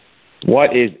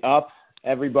What is up,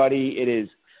 everybody? It is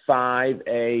 5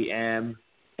 a.m.,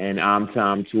 and I'm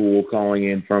Tom Toole calling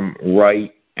in from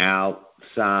right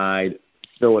outside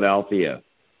Philadelphia.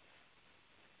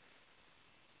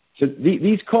 So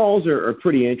these calls are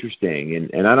pretty interesting,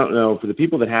 and I don't know, for the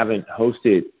people that haven't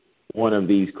hosted one of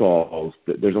these calls,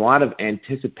 there's a lot of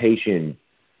anticipation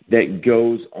that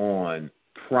goes on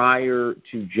prior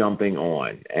to jumping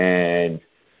on. And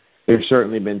there's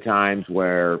certainly been times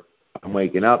where I'm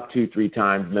waking up 2-3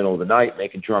 times middle of the night,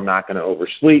 making sure I'm not going to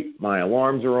oversleep. My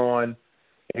alarms are on.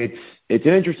 It's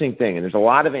an interesting thing, and there's a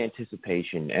lot of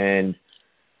anticipation. And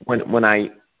when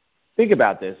I think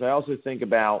about this, I also think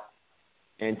about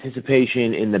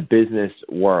anticipation in the business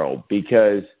world,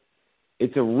 because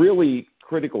it's a really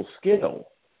critical skill.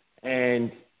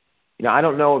 And I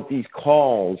don't know if these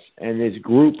calls and this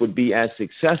group would be as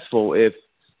successful if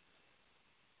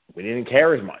we didn't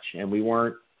care as much and we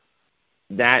weren't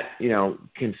that,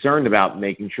 concerned about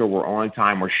making sure we're on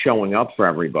time, we're showing up for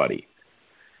everybody.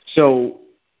 So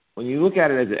when you look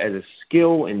at it as a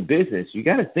skill in business, you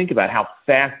got to think about how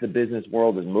fast the business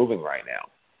world is moving right now.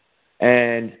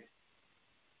 And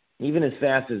even as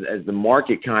fast as the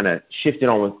market kind of shifted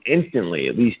almost instantly,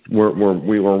 at least where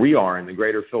we are in the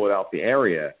greater Philadelphia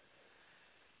area,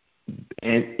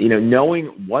 and, knowing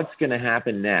what's going to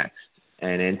happen next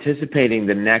and anticipating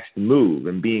the next move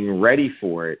and being ready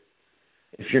for it,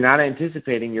 if you're not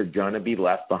anticipating, you're going to be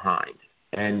left behind.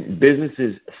 And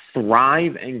businesses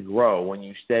thrive and grow when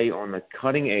you stay on the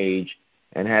cutting edge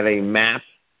and have a map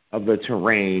of the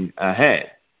terrain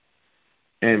ahead.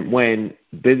 And when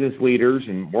business leaders,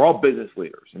 and we're all business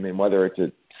leaders, whether it's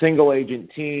a single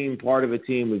agent team, part of a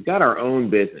team, we've got our own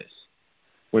business.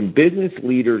 When business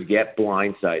leaders get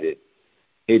blindsided,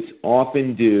 it's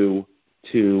often due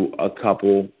to a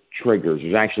couple triggers.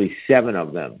 There's actually 7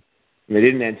 of them. They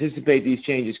didn't anticipate these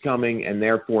changes coming and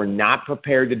therefore not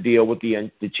prepared to deal with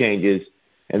the changes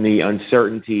and the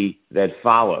uncertainty that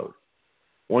followed.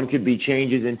 One could be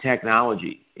changes in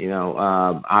technology.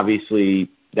 Obviously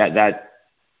that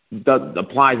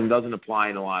applies and doesn't apply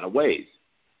in a lot of ways.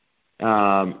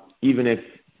 Even if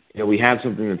we have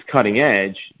something that's cutting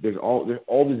edge, there's all this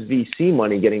VC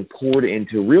money getting poured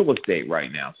into real estate right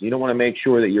now. So you don't want to make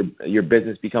sure that your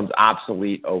business becomes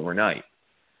obsolete overnight.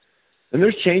 And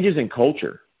there's changes in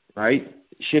culture, right?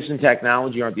 Shifts in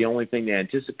technology aren't the only thing to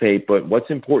anticipate, but what's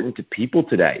important to people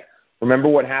today? Remember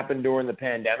what happened during the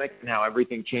pandemic and how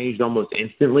everything changed almost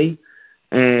instantly?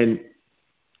 And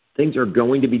things are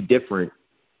going to be different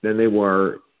than they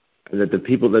were,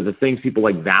 the things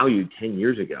people valued 10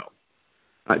 years ago.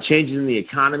 Changes in the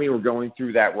economy, we're going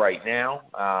through that right now.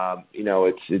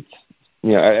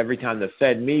 Every time the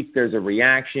Fed meets, there's a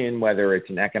reaction, whether it's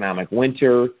an economic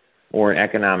winter or an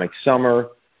economic summer.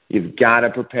 You've got to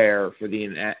prepare for the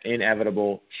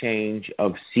inevitable change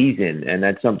of season. And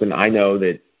that's something I know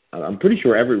that I'm pretty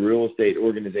sure every real estate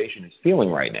organization is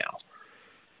feeling right now.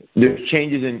 There's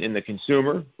changes in the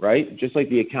consumer, right? Just like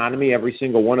the economy, every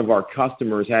single one of our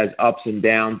customers has ups and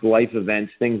downs, life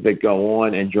events, things that go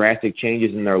on, and drastic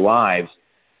changes in their lives.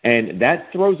 And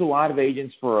that throws a lot of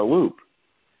agents for a loop.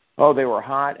 Oh, they were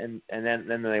hot, and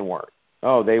then they weren't.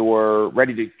 Oh, they were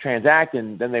ready to transact,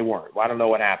 and then they weren't. Well, I don't know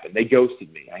what happened. They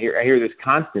ghosted me. I hear this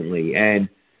constantly, and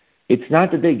it's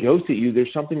not that they ghosted you.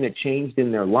 There's something that changed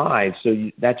in their lives, so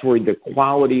that's where the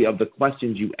quality of the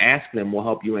questions you ask them will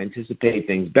help you anticipate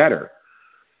things better.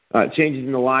 Changes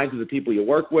in the lives of the people you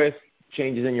work with,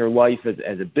 changes in your life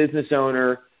as a business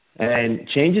owner, and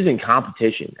changes in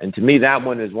competition. And to me, that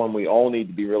one is one we all need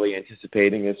to be really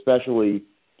anticipating, especially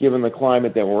given the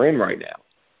climate that we're in right now.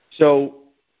 So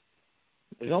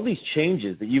there's all these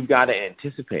changes that you've got to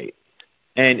anticipate.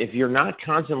 And if you're not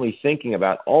constantly thinking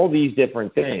about all these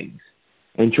different things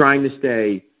and trying to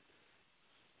stay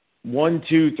 1,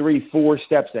 2, 3, 4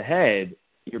 steps ahead,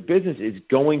 your business is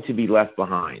going to be left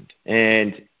behind.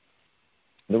 And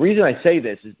the reason I say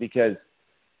this is because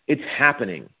it's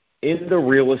happening in the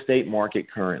real estate market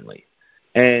currently.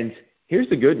 And here's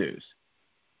the good news.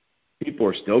 People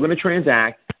are still going to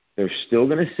transact, they're still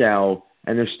going to sell,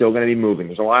 and they're still going to be moving.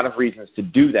 There's a lot of reasons to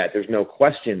do that. There's no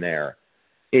question there.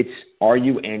 It's, are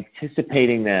you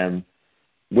anticipating them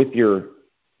with your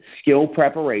skill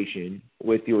preparation,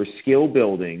 with your skill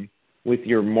building, with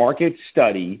your market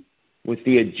study, with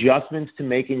the adjustments to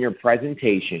make in your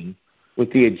presentation,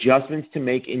 with the adjustments to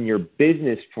make in your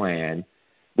business plan,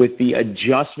 with the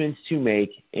adjustments to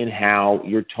make in how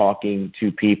you're talking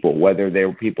to people, whether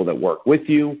they're people that work with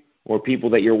you or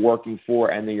people that you're working for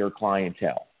and they're your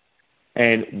clientele.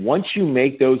 And once you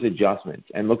make those adjustments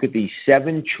and look at these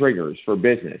 7 triggers for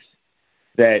business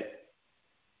that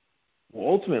will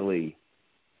ultimately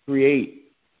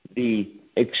create the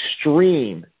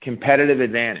extreme competitive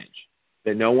advantage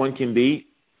that no one can beat,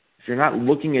 if you're not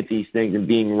looking at these things and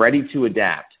being ready to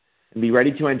adapt and be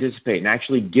ready to anticipate and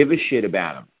actually give a shit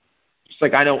about them, just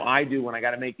like I know I do when I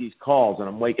got to make these calls and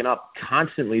I'm waking up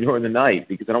constantly during the night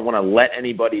because I don't want to let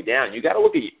anybody down. You got to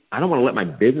look at, I don't want to let my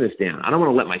business down. I don't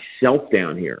want to let myself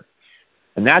down here.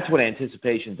 And that's what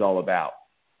anticipation is all about.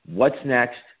 What's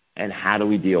next and how do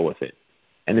we deal with it?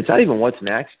 And it's not even what's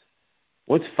next.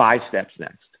 What's 5 steps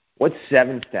next? What's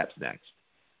 7 steps next?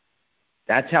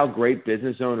 That's how great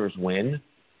business owners win.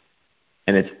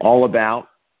 And it's all about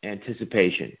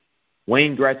anticipation.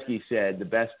 Wayne Gretzky said the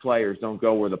best players don't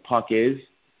go where the puck is.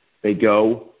 They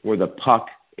go where the puck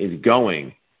is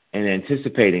going and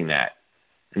anticipating that.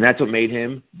 And that's what made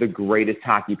him the greatest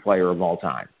hockey player of all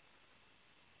time.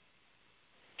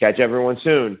 Catch everyone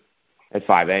soon at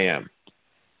 5 a.m.